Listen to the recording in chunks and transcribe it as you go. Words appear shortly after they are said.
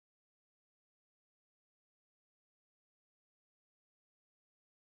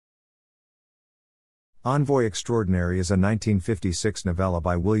Envoy Extraordinary is a 1956 novella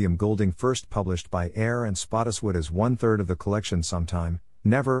by William Golding, first published by Eyre and Spottiswoode as one-third of the collection Sometime,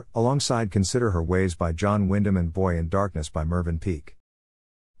 Never, alongside Consider Her Ways by John Wyndham and Boy in Darkness by Mervyn Peake.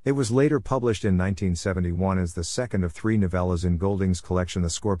 It was later published in 1971 as the second of three novellas in Golding's collection The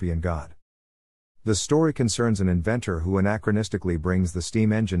Scorpion God. The story concerns an inventor who anachronistically brings the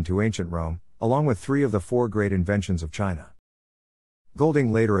steam engine to ancient Rome, along with three of the four great inventions of China.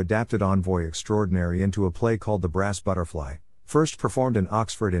 Golding later adapted Envoy Extraordinary into a play called The Brass Butterfly, first performed in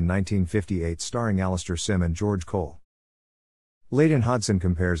Oxford in 1958 starring Alistair Sim and George Cole. Leighton Hudson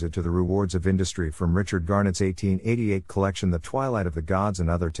compares it to The Rewards of Industry from Richard Garnett's 1888 collection The Twilight of the Gods and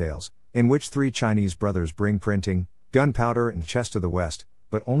Other Tales, in which three Chinese brothers bring printing, gunpowder and chess to the West,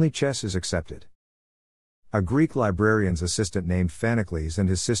 but only chess is accepted. A Greek librarian's assistant named Phanocles and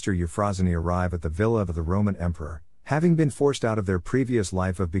his sister Euphrosyne arrive at the villa of the Roman emperor, having been forced out of their previous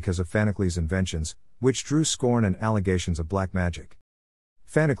life because of Phanocles' inventions, which drew scorn and allegations of black magic.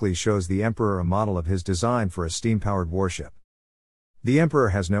 Phanocles shows the emperor a model of his design for a steam-powered warship. The emperor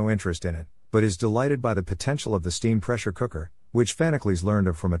has no interest in it, but is delighted by the potential of the steam pressure cooker, which Phanocles learned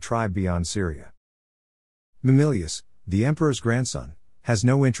of from a tribe beyond Syria. Mamilius, the emperor's grandson, has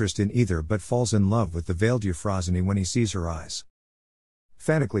no interest in either but falls in love with the veiled Euphrosyne when he sees her eyes.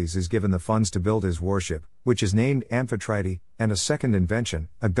 Phanocles is given the funds to build his warship, which is named Amphitrite, and a second invention,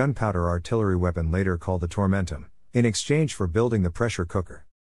 a gunpowder artillery weapon later called the Tormentum, in exchange for building the pressure cooker.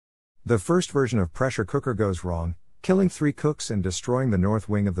 The first version of pressure cooker goes wrong, killing three cooks and destroying the north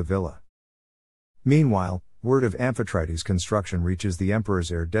wing of the villa. Meanwhile, word of Amphitrite's construction reaches the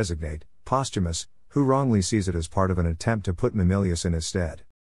emperor's heir designate, Posthumus, who wrongly sees it as part of an attempt to put Mamilius in his stead.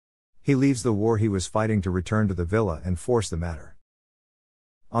 He leaves the war he was fighting to return to the villa and force the matter.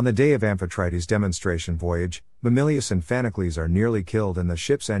 On the day of Amphitrite's demonstration voyage, Mamilius and Phanocles are nearly killed and the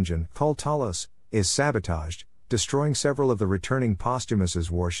ship's engine, called Talos, is sabotaged, destroying several of the returning Posthumus's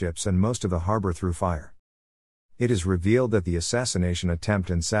warships and most of the harbor through fire. It is revealed that the assassination attempt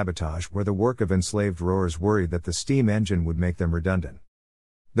and sabotage were the work of enslaved rowers worried that the steam engine would make them redundant.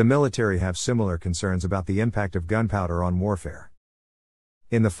 The military have similar concerns about the impact of gunpowder on warfare.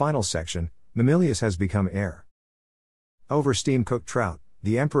 In the final section, Mamilius has become heir. Over steam-cooked trout,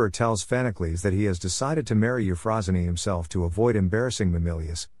 the emperor tells Phanocles that he has decided to marry Euphrosyne himself to avoid embarrassing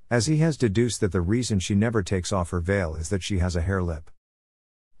Mamilius, as he has deduced that the reason she never takes off her veil is that she has a hair lip.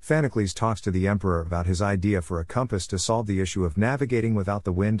 Phanocles talks to the emperor about his idea for a compass to solve the issue of navigating without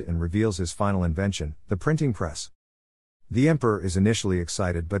the wind and reveals his final invention, the printing press. The emperor is initially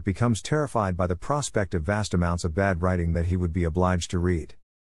excited but becomes terrified by the prospect of vast amounts of bad writing that he would be obliged to read.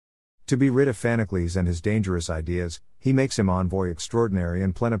 To be rid of Phanocles and his dangerous ideas, he makes him Envoy Extraordinary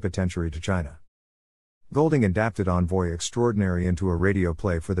and Plenipotentiary to China. Golding adapted Envoy Extraordinary into a radio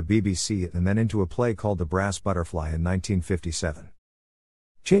play for the BBC and then into a play called The Brass Butterfly in 1957.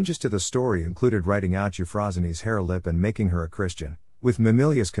 Changes to the story included writing out Euphrosyne's hair lip and making her a Christian, with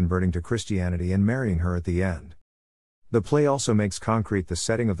Mamilius converting to Christianity and marrying her at the end. The play also makes concrete the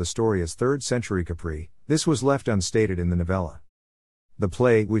setting of the story as 3rd century Capri. This was left unstated in the novella. The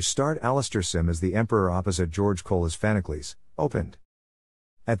play, which starred Alistair Sim as the emperor opposite George Cole as Phanocles, opened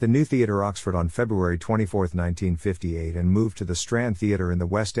at the New Theatre Oxford on February 24, 1958 and moved to the Strand Theatre in the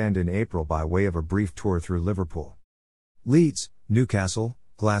West End in April by way of a brief tour through Liverpool, Leeds, Newcastle,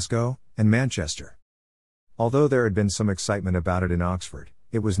 Glasgow, and Manchester. Although there had been some excitement about it in Oxford,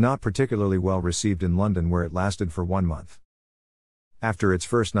 it was not particularly well received in London, where it lasted for 1 month. After its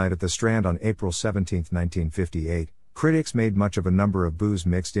first night at the Strand on April 17, 1958, critics made much of a number of boos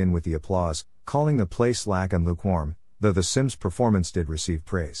mixed in with the applause, calling the play slack and lukewarm, though the Sims performance did receive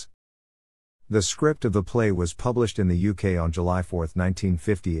praise. The script of the play was published in the UK on July 4,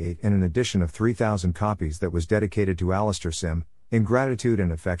 1958 in an edition of 3,000 copies that was dedicated to Alistair Sim, in gratitude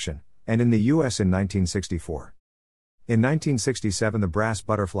and affection, and in the US in 1964. In 1967 The Brass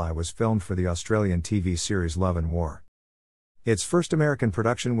Butterfly was filmed for the Australian TV series Love and War. Its first American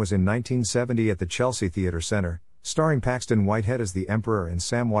production was in 1970 at the Chelsea Theatre Centre, starring Paxton Whitehead as the Emperor and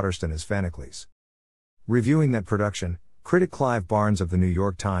Sam Waterston as Phanocles. Reviewing that production, critic Clive Barnes of the New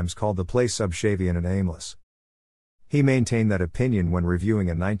York Times called the play subshavian and aimless. He maintained that opinion when reviewing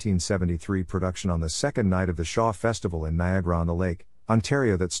a 1973 production on the second night of the Shaw Festival in Niagara-on-the-Lake,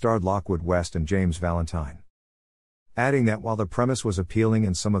 Ontario that starred Lockwood West and James Valentine. Adding that while the premise was appealing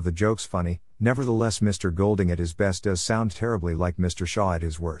and some of the jokes funny, nevertheless Mr. Golding at his best does sound terribly like Mr. Shaw at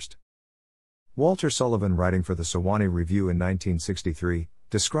his worst. Walter Sullivan, writing for the Sewanee Review in 1963,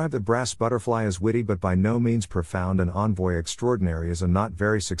 described The Brass Butterfly as witty but by no means profound and Envoy Extraordinary as a not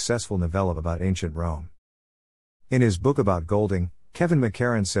very successful novella about ancient Rome. In his book about Golding, Kevin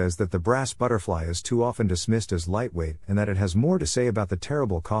McCarran says that the brass butterfly is too often dismissed as lightweight and that it has more to say about the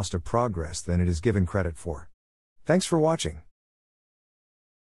terrible cost of progress than it is given credit for. Thanks for watching.